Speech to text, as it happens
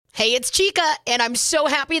Hey, it's Chica, and I'm so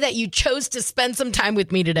happy that you chose to spend some time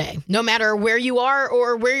with me today. No matter where you are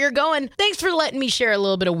or where you're going, thanks for letting me share a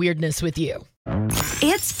little bit of weirdness with you.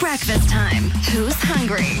 It's breakfast time. Who's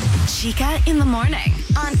hungry? Chica in the morning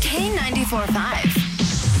on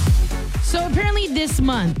K94.5. So apparently this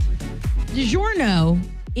month, DiGiorno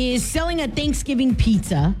is selling a Thanksgiving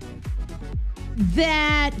pizza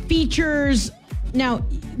that features, now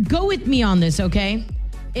go with me on this, okay?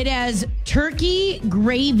 It has turkey,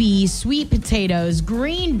 gravy, sweet potatoes,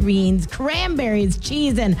 green beans, cranberries,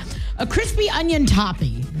 cheese, and a crispy onion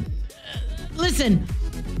topping. Listen,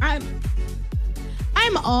 I'm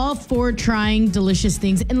all for trying delicious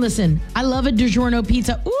things. And listen, I love a DiGiorno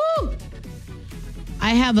pizza. Ooh!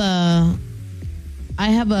 I have a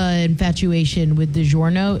infatuation with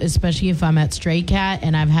DiGiorno, especially if I'm at Stray Cat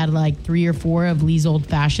and I've had like 3 or 4 of Lee's Old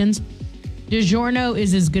Fashions. DiGiorno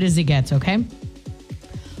is as good as it gets, okay?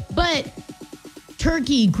 But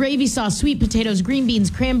turkey, gravy sauce, sweet potatoes, green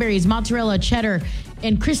beans, cranberries, mozzarella, cheddar,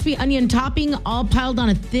 and crispy onion topping all piled on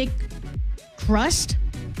a thick crust.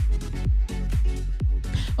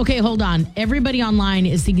 Okay, hold on. Everybody online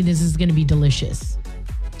is thinking this is going to be delicious.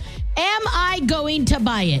 Am I going to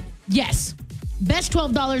buy it? Yes. Best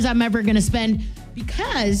 $12 I'm ever going to spend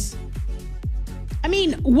because, I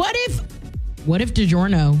mean, what if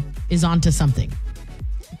DiGiorno is onto something?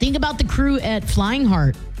 Think about the crew at Flying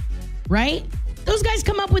Heart, right? Those guys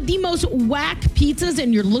come up with the most whack pizzas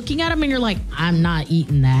and you're looking at them and you're like, I'm not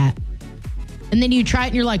eating that. And then you try it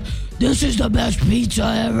and you're like, this is the best pizza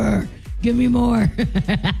ever. Give me more.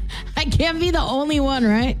 I can't be the only one,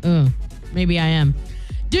 right? Maybe I am.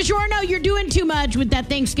 DiGiorno, you're doing too much with that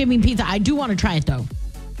Thanksgiving pizza. I do want to try it, though.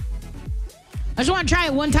 I just want to try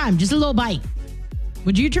it one time. Just a little bite.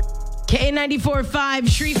 Would you try? K94.5,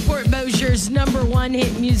 Shreveport-Bossier's #1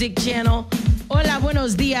 hit music channel. Hola,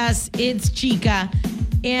 buenos dias. It's Chica.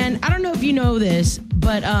 And I don't know if you know this,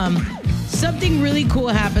 but something really cool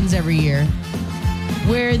happens every year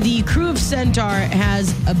where the crew of Centaur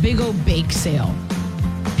has a big old bake sale.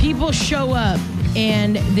 People show up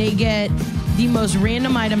and they get the most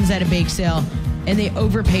random items at a bake sale and they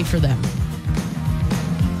overpay for them.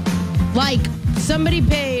 Like, somebody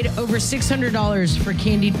paid over $600 for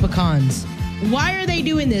candied pecans. Why are they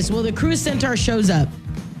doing this? Well, the crew of Centaur shows up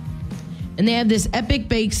and they have this epic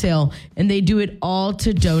bake sale and they do it all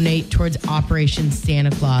to donate towards Operation Santa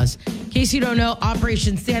Claus. In case you don't know,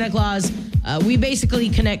 Operation Santa Claus, we basically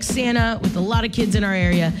connect Santa with a lot of kids in our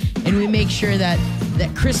area and we make sure that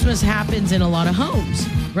Christmas happens in a lot of homes,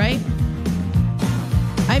 right?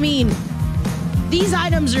 I mean, these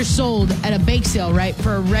items are sold at a bake sale, right,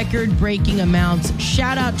 for record-breaking amounts.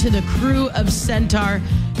 Shout out to the crew of Centaur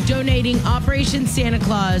donating Operation Santa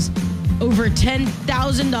Claus over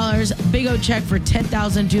 $10,000. Big O check for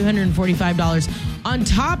 $10,245. On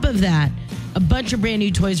top of that, a bunch of brand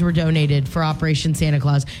new toys were donated for Operation Santa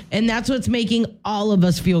Claus. And that's what's making all of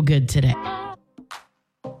us feel good today.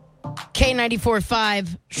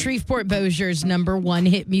 K94.5, Shreveport-Bossier's #1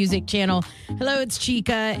 hit music channel. Hello, it's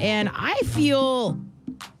Chica, and I feel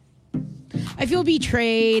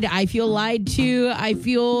betrayed. I feel lied to. Have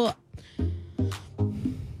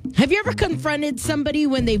you ever confronted somebody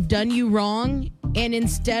when they've done you wrong, and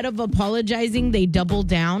instead of apologizing, they double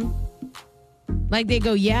down? Like they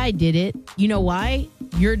go, yeah, I did it. You know why?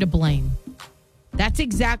 You're to blame. That's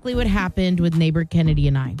exactly what happened with neighbor Kennedy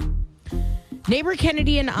and I. Neighbor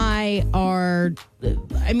Kennedy and I are,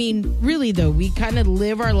 I mean, really though, we kind of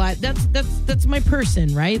live our life. That's my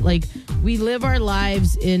person, right? Like we live our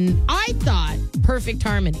lives in, I thought, perfect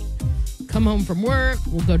harmony. Come home from work,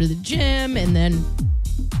 we'll go to the gym, and then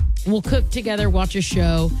we'll cook together, watch a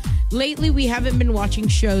show. Lately, we haven't been watching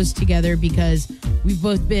shows together because we've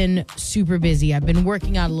both been super busy. I've been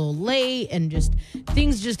working out a little late and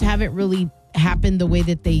things just haven't really happened the way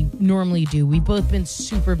that they normally do. We've both been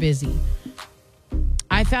super busy.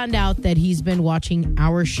 I found out that he's been watching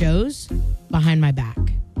our shows behind my back.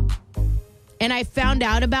 And I found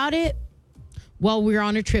out about it while we were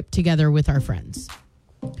on a trip together with our friends.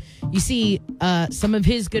 You see, some of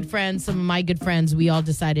his good friends, some of my good friends, we all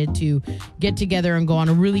decided to get together and go on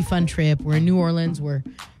a really fun trip. We're in New Orleans. We're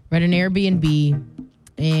at an Airbnb.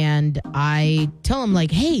 And I tell him,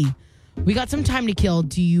 like, hey, we got some time to kill.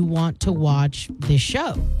 Do you want to watch this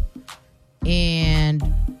show? And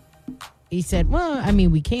he said, well, I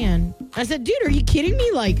mean, we can. I said, dude, are you kidding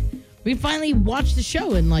me? Like, we finally watched the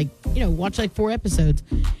show and watched 4 episodes.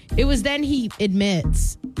 It was then he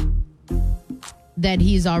admits that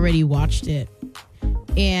he's already watched it.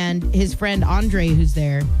 And his friend Andre, who's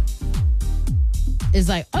there, is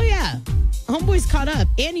like, oh yeah, homeboy's caught up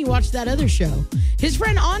and he watched that other show. His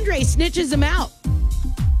friend Andre snitches him out.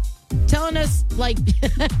 telling us, like,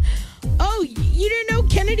 oh, you didn't know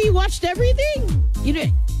Kennedy watched everything?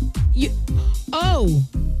 It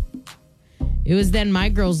was then my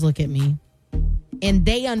girls look at me, and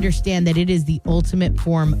they understand that it is the ultimate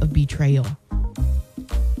form of betrayal.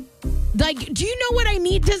 Like, do you know what I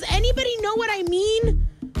mean? Does anybody know what I mean?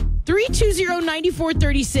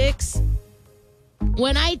 320-9436.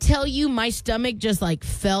 When I tell you my stomach just like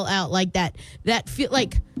fell out like that feel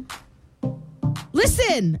like,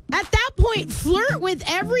 listen, at that point, flirt with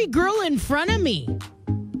every girl in front of me.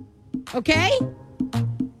 Okay?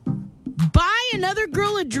 Buy another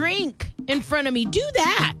girl a drink in front of me. Do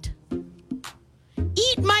that.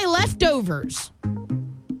 Eat my leftovers.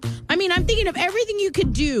 I mean, I'm thinking of everything you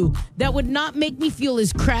could do that would not make me feel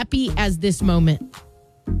as crappy as this moment.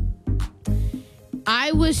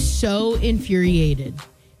 I was so infuriated.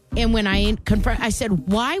 And when I said,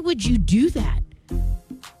 why would you do that?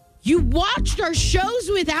 You watched our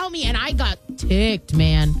shows without me. And I got ticked,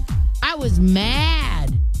 man. I was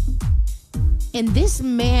mad. And this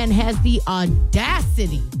man has the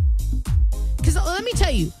audacity. Because let me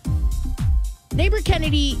tell you, Neighbor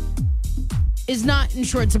Kennedy is not in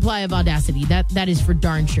short supply of audacity. That is for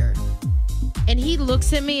darn sure. And he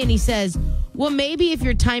looks at me and he says, well, maybe if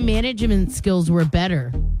your time management skills were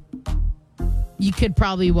better, you could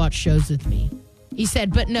probably watch shows with me. He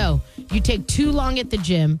said, but no, you take too long at the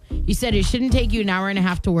gym. He said it shouldn't take you an hour and a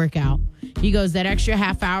half to work out. He goes, that extra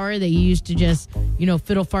half hour that you used to just,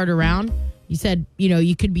 fiddle fart around. He said,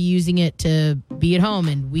 you could be using it to be at home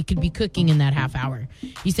and we could be cooking in that half hour.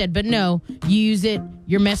 He said, but no, you use it,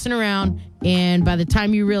 you're messing around, and by the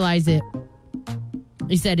time you realize it,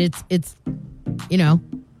 he said it's.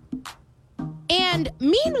 And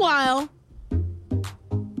meanwhile,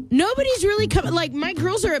 nobody's really coming. Like, my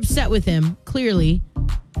girls are upset with him, clearly,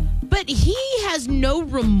 but he has no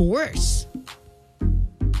remorse.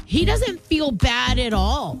 He doesn't feel bad at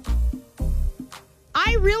all.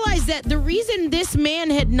 I realized that the reason this man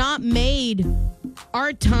had not made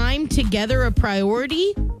our time together a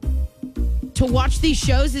priority to watch these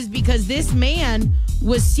shows is because this man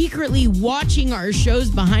was secretly watching our shows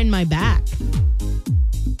behind my back.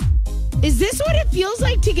 Is this what it feels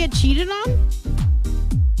like to get cheated on?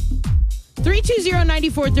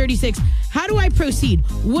 320-9436. How do I proceed?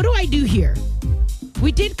 What do I do here?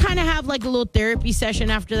 We did kind of have like a little therapy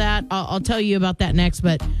session after that. I'll tell you about that next,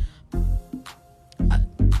 but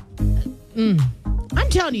I'm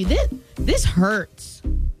telling you, this hurts.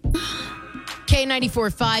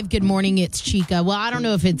 K94.5, good morning, it's Chica. Well, I don't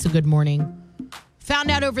know if it's a good morning. Found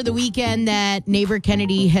out over the weekend that Neighbor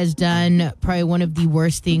Kennedy has done probably one of the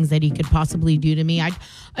worst things that he could possibly do to me. I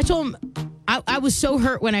told him I was so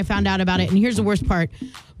hurt when I found out about it. And here's the worst part.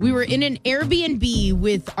 We were in an Airbnb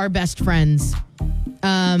with our best friends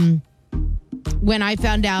when I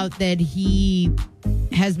found out that he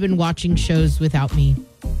has been watching shows without me.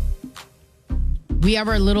 We have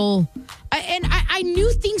our little... I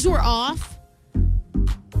knew things were off.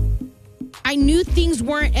 I knew things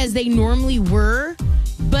weren't as they normally were,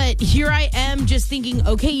 but here I am just thinking,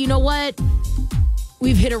 okay, you know what?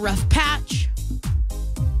 We've hit a rough patch.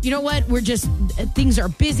 You know what? Things are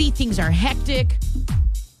busy, things are hectic.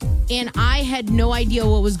 And I had no idea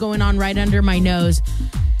what was going on right under my nose.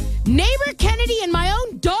 Neighbor Kennedy and my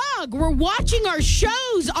own dog were watching our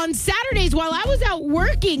shows on Saturdays while I was out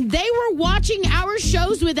working. They were watching our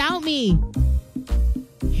shows without me.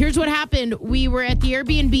 Here's what happened. We were at the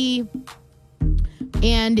Airbnb,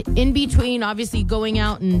 and in between, obviously, going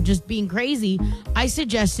out and just being crazy, I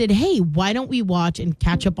suggested, hey, why don't we watch and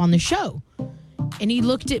catch up on the show? And he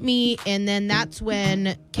looked at me, and then that's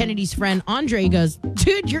when Kennedy's friend, Andre, goes,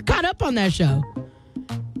 dude, you're caught up on that show.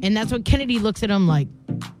 And that's when Kennedy looks at him like,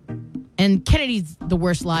 and Kennedy's the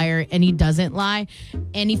worst liar, and he doesn't lie.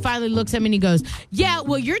 And he finally looks at me and he goes, yeah,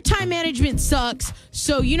 well, your time management sucks.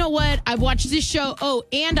 So you know what? I've watched this show. Oh,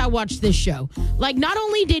 and I watched this show. Like, not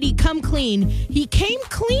only did he come clean, he came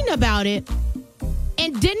clean about it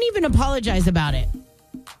and didn't even apologize about it.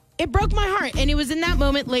 It broke my heart. And it was in that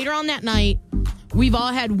moment later on that night, we've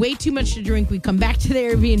all had way too much to drink. We come back to the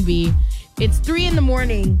Airbnb. It's 3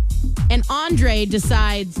 a.m. and Andre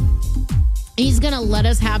decides he's going to let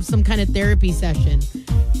us have some kind of therapy session.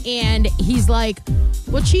 And he's like,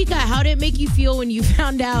 well, Chica, how did it make you feel when you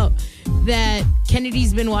found out that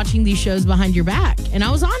Kennedy's been watching these shows behind your back? And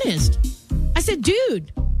I was honest. I said,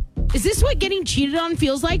 dude, is this what getting cheated on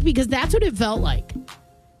feels like? Because that's what it felt like.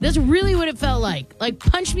 That's really what it felt like. Like,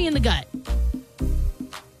 punch me in the gut.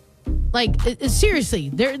 Like, seriously,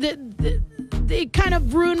 they kind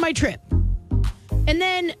of ruined my trip. And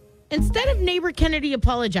then instead of Neighbor Kennedy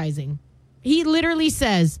apologizing, he literally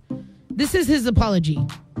says, this is his apology.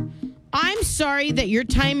 I'm sorry that your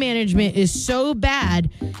time management is so bad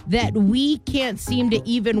that we can't seem to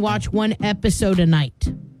even watch one episode a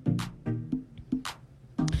night.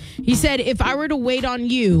 He said, if I were to wait on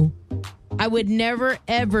you, I would never,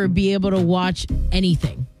 ever be able to watch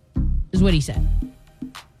anything, is what he said.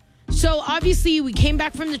 So obviously we came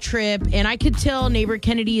back from the trip and I could tell neighbor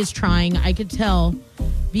Kennedy is trying. I could tell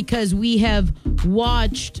because we have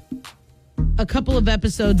watched a couple of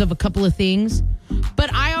episodes of a couple of things,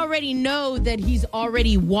 but I already know that he's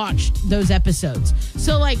already watched those episodes.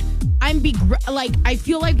 So like I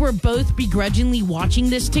feel like we're both begrudgingly watching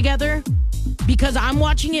this together because I'm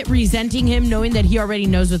watching it resenting him knowing that he already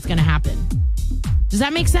knows what's going to happen. Does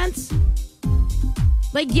that make sense?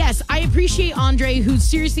 Like, yes, I appreciate Andre, who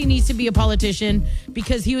seriously needs to be a politician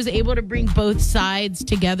because he was able to bring both sides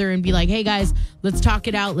together and be like, hey, guys, let's talk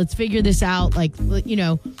it out. Let's figure this out. Like, you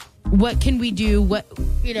know, what can we do? What,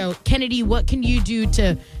 you know, Kennedy, what can you do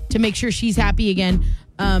to make sure she's happy again?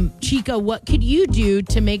 Chica, what could you do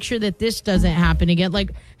to make sure that this doesn't happen again?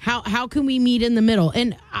 Like, how can we meet in the middle?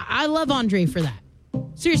 And I love Andre for that.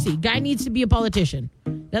 Seriously, guy needs to be a politician.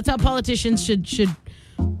 That's how politicians should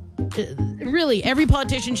really, every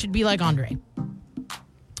politician should be like Andre.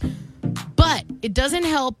 But it doesn't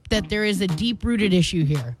help that there is a deep-rooted issue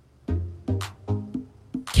here.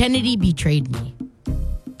 Kennedy betrayed me.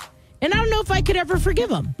 And I don't know if I could ever forgive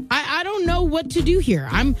him. I don't know what to do here.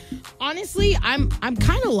 I'm kind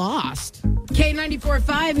of lost.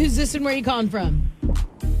 K94.5, who's this and where are you calling from?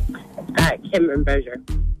 Kim and Bossier.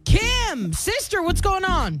 Kim, sister, what's going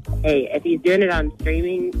on? Hey, if he's doing it on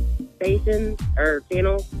streaming stations or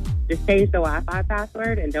channels, just change the Wi-Fi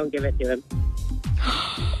password and don't give it to him.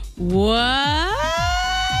 What?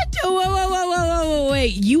 Whoa,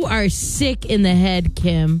 wait. You are sick in the head,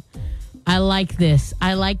 Kim. I like this.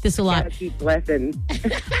 I like this a lot. Gotta keep lessons.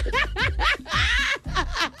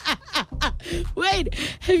 Wait,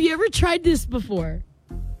 have you ever tried this before?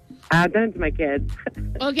 I've done it to my kids.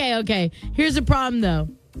 Okay. Here's the problem, though.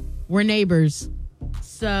 We're neighbors,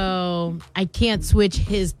 so I can't switch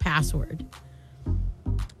his password.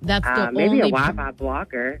 That's the maybe only a Wi-Fi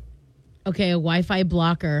blocker. Okay, a Wi-Fi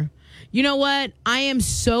blocker. You know what? I am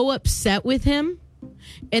so upset with him.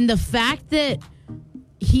 And the fact that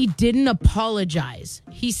he didn't apologize.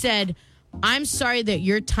 He said, I'm sorry that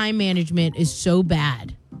your time management is so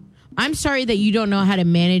bad. I'm sorry that you don't know how to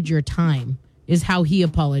manage your time, is how he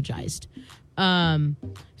apologized.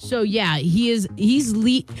 So yeah, he's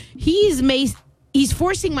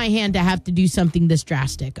forcing my hand to have to do something this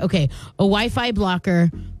drastic. Okay, a Wi-Fi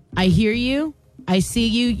blocker. I hear you. I see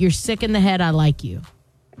you. You're sick in the head. I like you.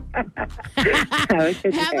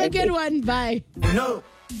 Have a good one. Bye. No.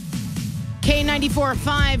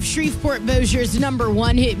 K94.5, Shreveport-Bossier's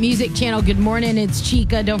 #1 hit music channel. Good morning. It's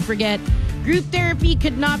Chica. Don't forget, group therapy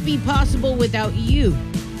could not be possible without you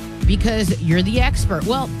because you're the expert.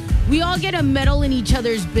 Well, we all get a meddle in each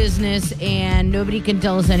other's business and nobody can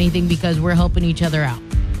tell us anything because we're helping each other out.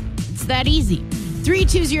 It's that easy.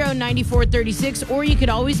 320-9436, or you could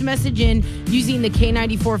always message in using the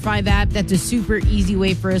K94.5 app. That's a super easy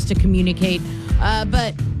way for us to communicate.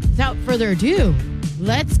 But without further ado,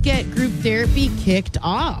 let's get group therapy kicked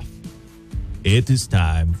off. It is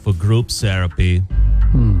time for group therapy.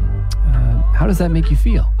 How does that make you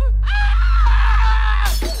feel?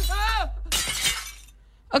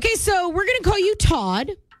 Okay, so we're going to call you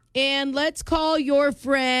Todd, and let's call your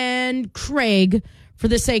friend Craig for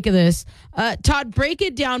the sake of this. Todd, break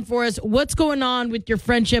it down for us. What's going on with your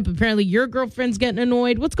friendship? Apparently your girlfriend's getting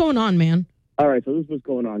annoyed. What's going on, man? All right, so this is what's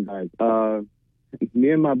going on, guys. Me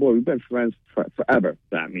and my boy, we've been friends forever.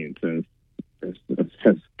 I mean, since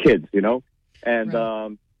kids, you know? And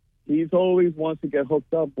Right. He's always wants to get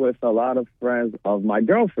hooked up with a lot of friends of my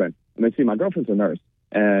girlfriend. I mean, see, my girlfriend's a nurse,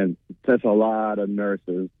 and there's a lot of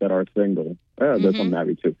nurses that are single. There's some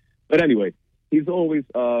married, too. But anyway, he's always,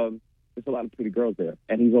 there's a lot of pretty girls there.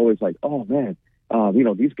 And he's always like, oh, man, you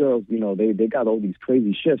know, these girls, you know, they got all these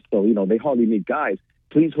crazy shifts, so, you know, they hardly meet guys.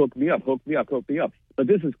 Please hook me up. But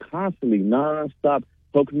this is constantly nonstop,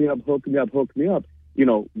 hook me up, you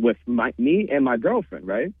know, with me and my girlfriend,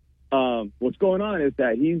 right? What's going on is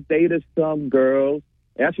that he's dated some girls.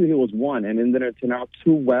 Actually, he was one, and then it turned out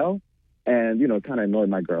too well. And, you know, it kind of annoyed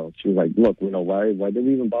my girl. She was like, look, you know, why did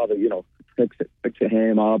we even bother, you know, fixing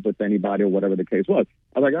him up with anybody or whatever the case was?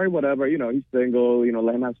 I was like, all right, whatever, you know, he's single, you know,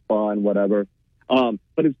 let him have fun, whatever. But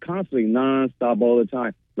it's constantly nonstop all the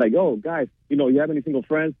time. Like, oh, guys, you know, you have any single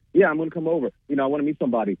friends? Yeah, I'm going to come over. You know, I want to meet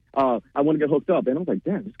somebody. I want to get hooked up. And I was like,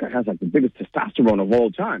 damn, this guy has like the biggest testosterone of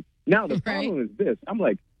all time. Now, the problem is this. I'm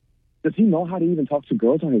like, does he know how to even talk to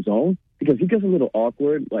girls on his own? Because he gets a little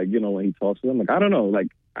awkward, like, you know, when he talks to them. Like, I don't know. Like,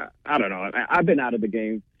 I don't know. I've been out of the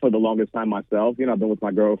game for the longest time myself. I've been with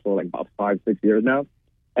my girl for like about 5-6 years now.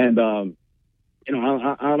 And,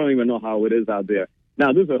 I don't even know how it is out there.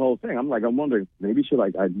 Now, this is the whole thing. I'm wondering, maybe should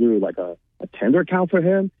I do like a Tinder account for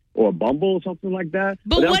him or a Bumble or something like that?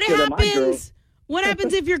 But what happens? What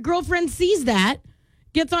happens if your girlfriend sees that,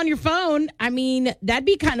 gets on your phone? I mean, that'd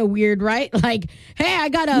be kind of weird, right? Like, hey, I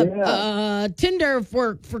got a Tinder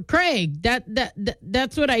for Craig.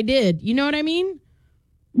 That's what I did. You know what I mean?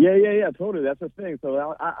 Yeah, totally. That's the thing.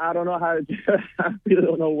 So I don't know how to. I really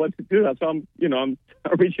don't know what to do. So I'm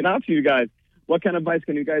reaching out to you guys. What kind of advice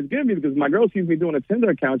can you guys give me? Because my girl sees me doing a Tinder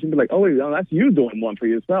account. She'd be like, "Oh, that's you doing one for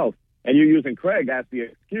yourself, and you're using Craig as the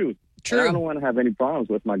excuse." True. And I don't want to have any problems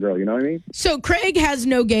with my girl. You know what I mean? So Craig has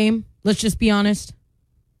no game. Let's just be honest.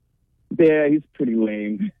 Yeah, he's pretty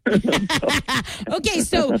lame. Okay,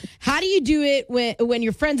 so how do you do it when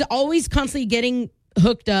your friend's always constantly getting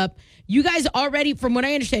hooked up? You guys already, from what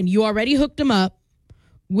I understand, you already hooked him up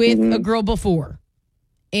with a girl before,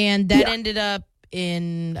 and that ended up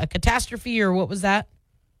in a catastrophe, or what was that?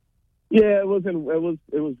 Yeah, it was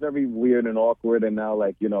very weird and awkward, and now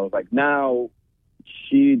now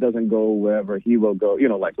she doesn't go wherever he will go.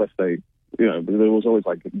 Let's say, it was always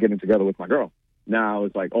like getting together with my girl. Now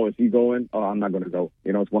it's like, oh, is he going? Oh, I'm not going to go.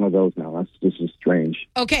 It's one of those now. This is strange.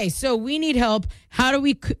 Okay, so we need help. How do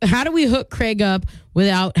we hook Craig up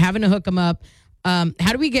without having to hook him up? How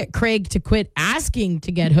do we get Craig to quit asking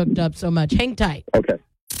to get hooked up so much? Hang tight. Okay.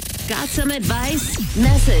 Got some advice?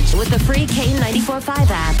 Message with the free K94.5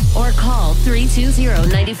 app or call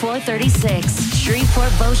 320-9436.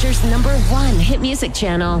 Shreveport-Bossier's #1 hit music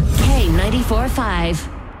channel, K94.5.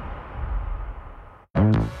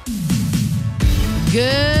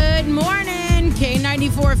 Good morning,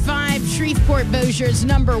 K94.5, Shreveport-Bossier's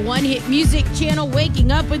 #1 hit music channel,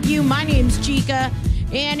 waking up with you. My name's Chica,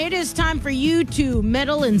 and it is time for you to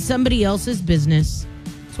meddle in somebody else's business.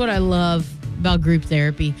 That's what I love about group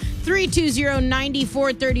therapy.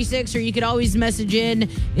 320-9436, or you could always message in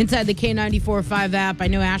inside the K94.5 app. I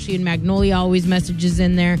know Ashley and Magnolia always messages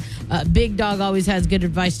in there. Big Dog always has good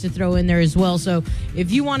advice to throw in there as well. So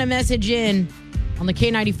if you want to message in on the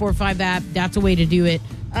K94.5 app, that's a way to do it.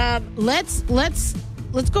 Let's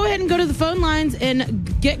go ahead and go to the phone lines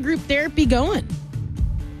and get group therapy going.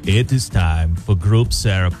 It is time for group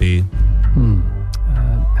therapy.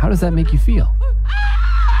 How does that make you feel?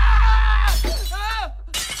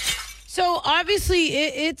 So obviously,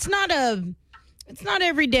 it's not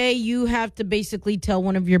every day you have to basically tell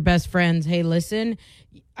one of your best friends, "Hey, listen,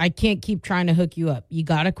 I can't keep trying to hook you up. You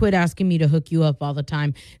got to quit asking me to hook you up all the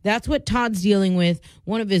time." That's what Todd's dealing with.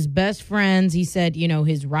 One of his best friends, he said,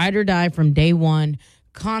 his ride or die from day one,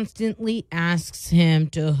 constantly asks him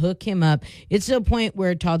to hook him up. It's to a point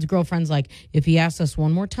where Todd's girlfriend's like, "If he asks us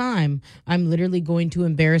one more time, I'm literally going to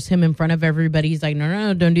embarrass him in front of everybody." He's like,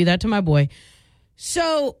 no, don't do that to my boy.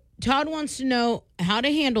 So Todd wants to know how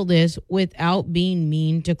to handle this without being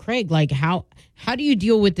mean to Craig. Like, how do you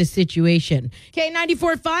deal with this situation?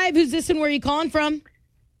 K94.5, who's this and where are you calling from?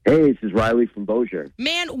 Hey, this is Riley from Bossier.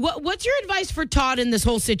 Man, what's your advice for Todd in this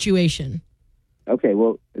whole situation? Okay,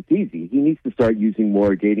 well, it's easy. He needs to start using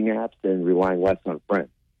more dating apps and relying less on friends.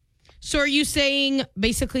 So are you saying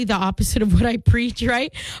basically the opposite of what I preach,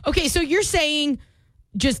 right? Okay, so you're saying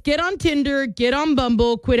just get on Tinder, get on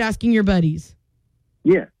Bumble, quit asking your buddies.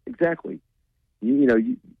 Yeah, exactly.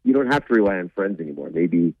 You don't have to rely on friends anymore.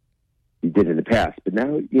 Maybe you did in the past, but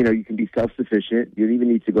now, you can be self-sufficient. You don't even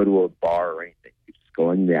need to go to a bar or anything. You just go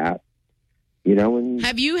on the app, and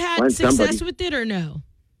have you had success with it or no?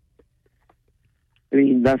 I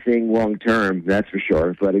mean, nothing long-term, that's for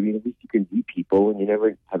sure. But, at least you can meet people and you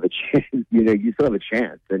never have a chance. You still have a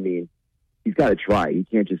chance. I mean, he's got to try. He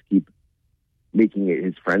can't just keep making it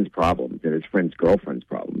his friend's problems and his friend's girlfriend's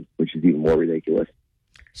problems, which is even more ridiculous.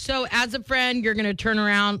 So as a friend, you're going to turn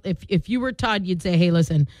around. If you were Todd, you'd say, "Hey,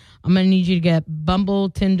 listen, I'm going to need you to get Bumble,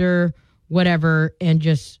 Tinder, whatever, and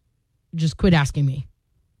just quit asking me."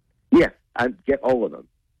 Yeah, I'd get all of them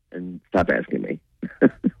and stop asking me.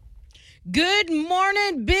 Good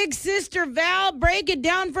morning, big sister Val. Break it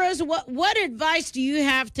down for us. What advice do you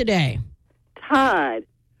have today? Todd,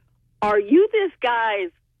 are you this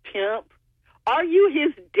guy's pimp? Are you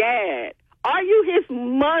his dad? Are you his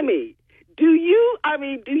mommy? Do you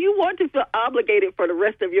want to feel obligated for the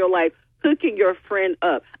rest of your life hooking your friend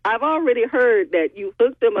up? I've already heard that you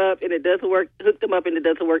hooked them up and it doesn't work, hooked them up and it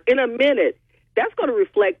doesn't work. In a minute, that's going to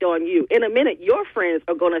reflect on you. In a minute, your friends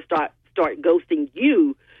are going to start ghosting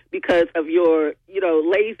you because of your,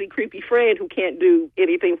 lazy, creepy friend who can't do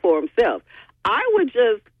anything for himself. I would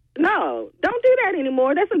don't do that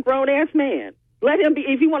anymore. That's a grown-ass man. Let him be.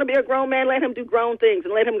 If you want to be a grown man, let him do grown things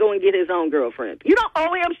and let him go and get his own girlfriend. You don't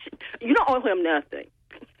owe him. You don't owe him nothing.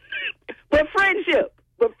 But friendship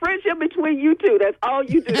between you two. That's all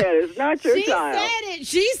you do. That is not your child.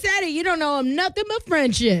 She said it. You don't know him nothing but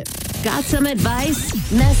friendship. Got some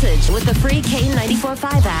advice? Message with the free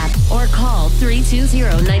K94.5 app or call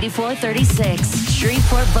 320-9436.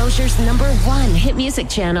 Shreveport-Bossier's #1 hit music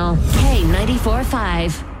channel,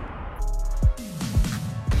 K94.5.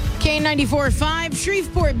 K94.5,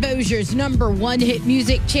 Shreveport-Bossier's #1 hit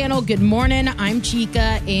music channel. Good morning. I'm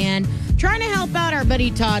Chica, and trying to help out our buddy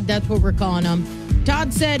Todd. That's what we're calling him.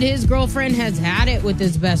 Todd said his girlfriend has had it with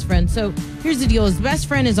his best friend. So here's the deal. His best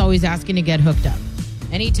friend is always asking to get hooked up.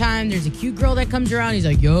 Anytime there's a cute girl that comes around, he's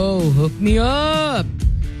like, yo, hook me up.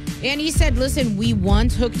 And he said, listen, we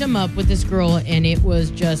once hooked him up with this girl, and it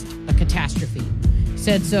was just a catastrophe. He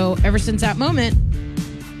said, so ever since that moment,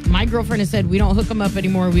 my girlfriend has said, we don't hook him up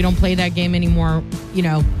anymore. We don't play that game anymore. You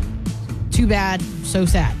know, too bad, so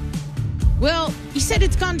sad. Well, he said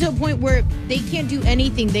it's gotten to a point where they can't do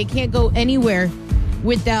anything. They can't go anywhere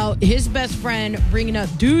without his best friend bringing up,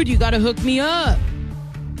 dude, you got to hook me up.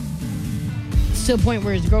 To a point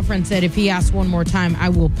where his girlfriend said, if he asks one more time, I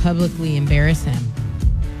will publicly embarrass him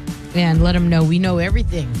and let him know we know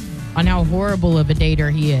everything on how horrible of a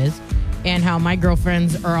dater he is and how my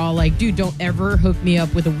girlfriends are all like, dude, don't ever hook me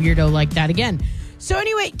up with a weirdo like that again. So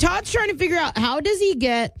anyway, Todd's trying to figure out how does he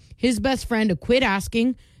get his best friend to quit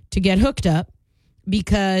asking to get hooked up,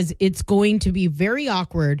 because it's going to be very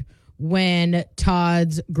awkward when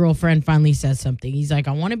Todd's girlfriend finally says something. He's like,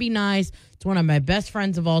 I want to be nice. It's one of my best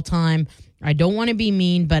friends of all time. I don't want to be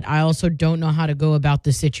mean, but I also don't know how to go about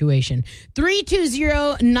the situation.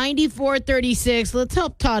 320-9436. Let's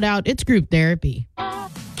help Todd out. It's group therapy.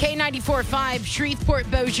 K94.5,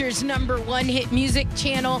 Shreveport-Bossier's #1 hit music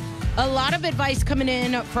channel. A lot of advice coming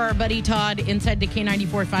in for our buddy Todd inside the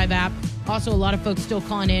K94.5 app. Also, a lot of folks still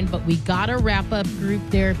calling in, but we got to wrap up group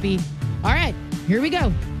therapy. All right, here we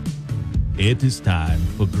go. It is time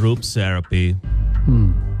for group therapy.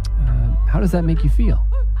 How does that make you feel?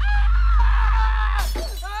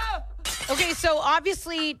 Okay, so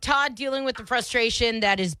obviously Todd dealing with the frustration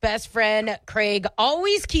that his best friend Craig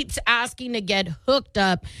always keeps asking to get hooked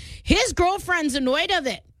up. His girlfriend's annoyed of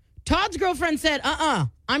it. Todd's girlfriend said,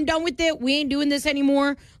 I'm done with it. We ain't doing this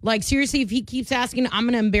anymore. Like, seriously, if he keeps asking, I'm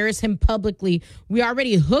going to embarrass him publicly. We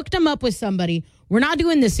already hooked him up with somebody. We're not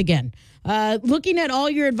doing this again. Looking at all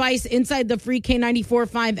your advice inside the free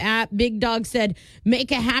K94.5 app, Big Dog said,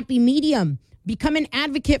 make a happy medium. Become an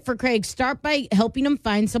advocate for Craig. Start by helping him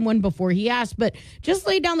find someone before he asks, but just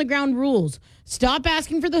lay down the ground rules. Stop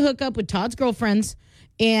asking for the hookup with Todd's girlfriends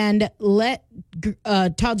and let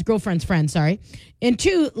Todd's girlfriend's friends, And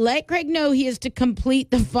 2, let Craig know he is to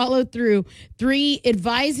complete the follow through. 3,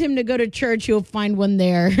 advise him to go to church. You'll find one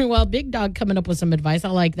there. Well, Big Dog coming up with some advice. I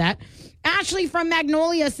like that. Ashley from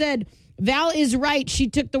Magnolia said, Val is right. She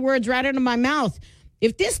took the words right out of my mouth.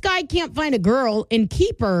 If this guy can't find a girl and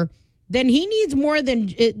keep her, then he needs more than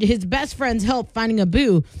his best friend's help finding a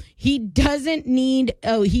boo. He does need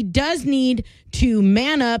to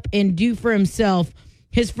man up and do for himself.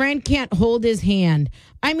 His friend can't hold his hand.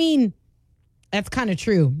 I mean, that's kind of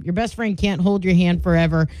true. Your best friend can't hold your hand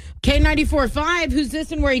forever. K94.5, who's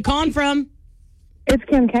this and where you calling from? It's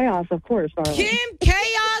Kim Chaos, of course, darling. Kim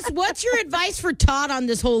Chaos, what's your advice for Todd on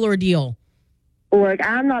this whole ordeal? Look,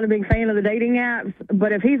 I'm not a big fan of the dating apps,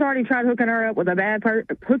 but if he's already tried hooking him up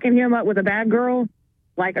with a bad girl,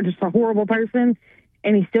 like just a horrible person,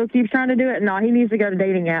 and he still keeps trying to do it, no, he needs to go to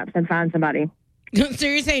dating apps and find somebody. So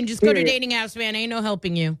you're saying just go to dating apps, man. Ain't no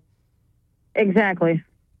helping you. Exactly.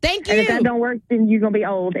 Thank you. And if that don't work, then you're going to be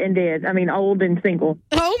old and dead. I mean, old and single.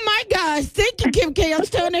 Oh, my gosh. Thank you, Kim Chaos.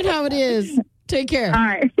 Telling it how it is. Take care. All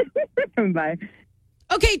right. Bye.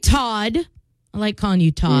 Okay, Todd. I like calling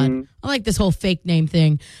you Todd. I like this whole fake name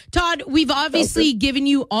thing. Todd, we've obviously given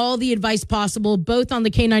you all the advice possible, both on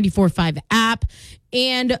the K94.5 app.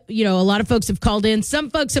 And, you know, a lot of folks have called in. Some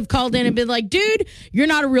folks have called in and been like, dude, you're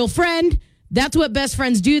not a real friend. That's what best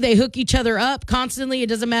friends do. They hook each other up constantly. It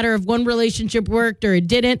doesn't matter if one relationship worked or it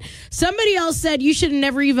didn't. Somebody else said you should have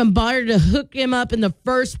never even bothered to hook him up in the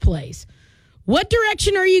first place. What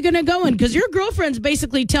direction are you going to go in? Because your girlfriend's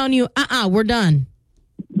basically telling you, we're done.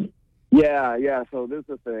 Yeah. So this is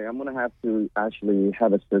the thing. I'm going to have to actually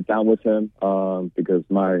have a sit down with him because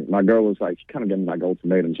my girl was like, she kind of gave me like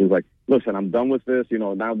ultimatum. She was like, listen, I'm done with this. You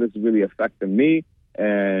know, now this is really affecting me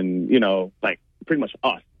and, you know, like pretty much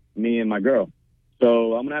us, me and my girl.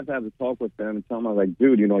 So I'm going to have a talk with him and tell him, I was like,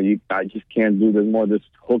 dude, you know, I just can't do this more, this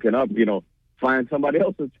hooking up, you know, find somebody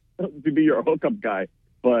else to be your hookup guy.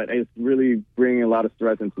 But it's really bringing a lot of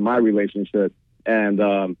stress into my relationship. And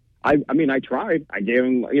I tried. I gave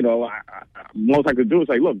him, most I could do is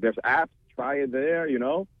like, look, there's apps, try it there,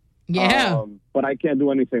 Yeah. But I can't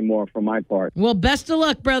do anything more from my part. Well, best of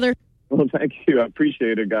luck, brother. Well, thank you. I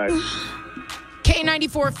appreciate it, guys.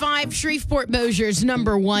 K94.5, Shreveport-Bossier's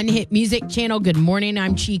 #1 hit music channel. Good morning,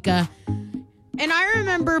 I'm Chica. And I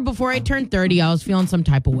remember before I turned 30, I was feeling some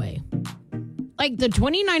type of way. Like the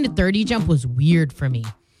 29 to 30 jump was weird for me.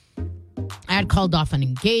 I had called off an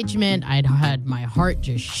engagement. I'd had my heart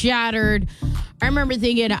just shattered. I remember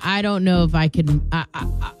thinking, I don't know if I can,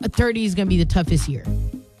 30 is going to be the toughest year.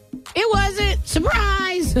 It wasn't.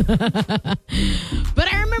 Surprise! But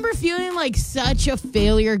I remember feeling like such a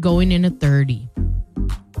failure going into 30.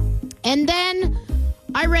 And then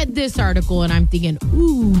I read this article and I'm thinking,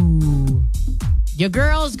 ooh, your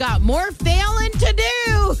girl's got more failing to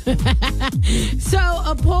do. So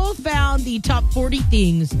a poll found the top 40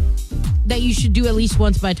 things that you should do at least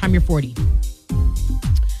once by the time you're 40.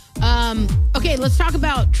 Okay, let's talk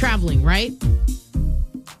about traveling, right?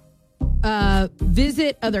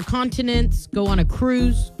 Visit other continents, go on a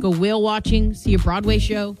cruise, go whale watching, see a Broadway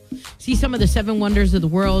show, see some of the 7 wonders of the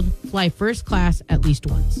world, fly first class at least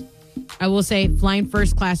once. I will say flying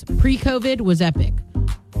first class pre-COVID was epic.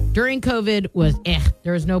 During COVID was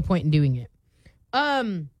there was no point in doing it.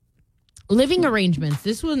 Living arrangements.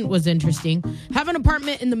 This one was interesting. Have an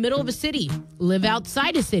apartment in the middle of a city. Live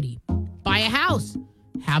outside a city. Buy a house.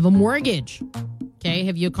 Have a mortgage. Okay,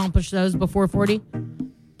 have you accomplished those before 40?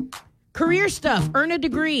 Career stuff. Earn a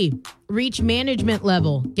degree. Reach management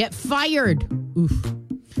level. Get fired. Oof.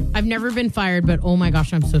 I've never been fired, but oh my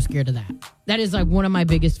gosh, I'm so scared of that. That is like one of my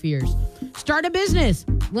biggest fears. Start a business.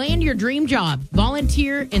 Land your dream job.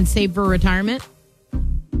 Volunteer and save for retirement.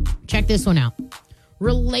 Check this one out.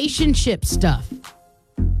 Relationship stuff.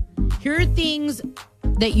 Here are things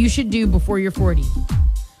that you should do before you're 40.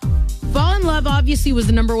 Fall in love obviously was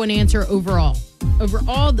the #1 answer overall.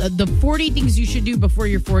 Overall, the 40 things you should do before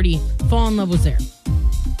you're 40, fall in love was there.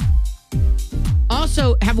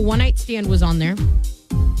 Also, have a one-night stand was on there.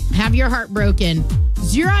 Have your heart broken.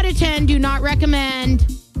 0 out of 10, do not recommend.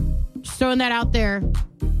 Just throwing that out there.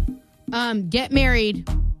 Get married.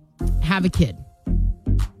 Have a kid.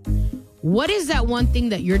 What is that one thing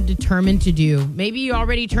that you're determined to do? Maybe you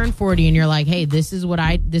already turned 40 and you're like, hey, this is what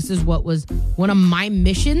was one of my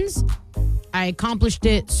missions. I accomplished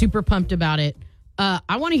it. Super pumped about it.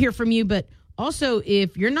 I want to hear from you, but also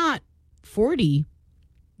if you're not 40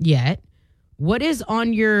 yet, what is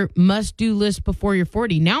on your must-do list before you're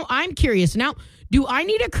 40? Now I'm curious. Now, do I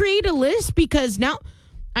need to create a list? Because now,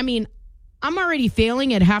 I'm already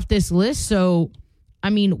failing at half this list. So,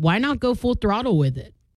 why not go full throttle with it?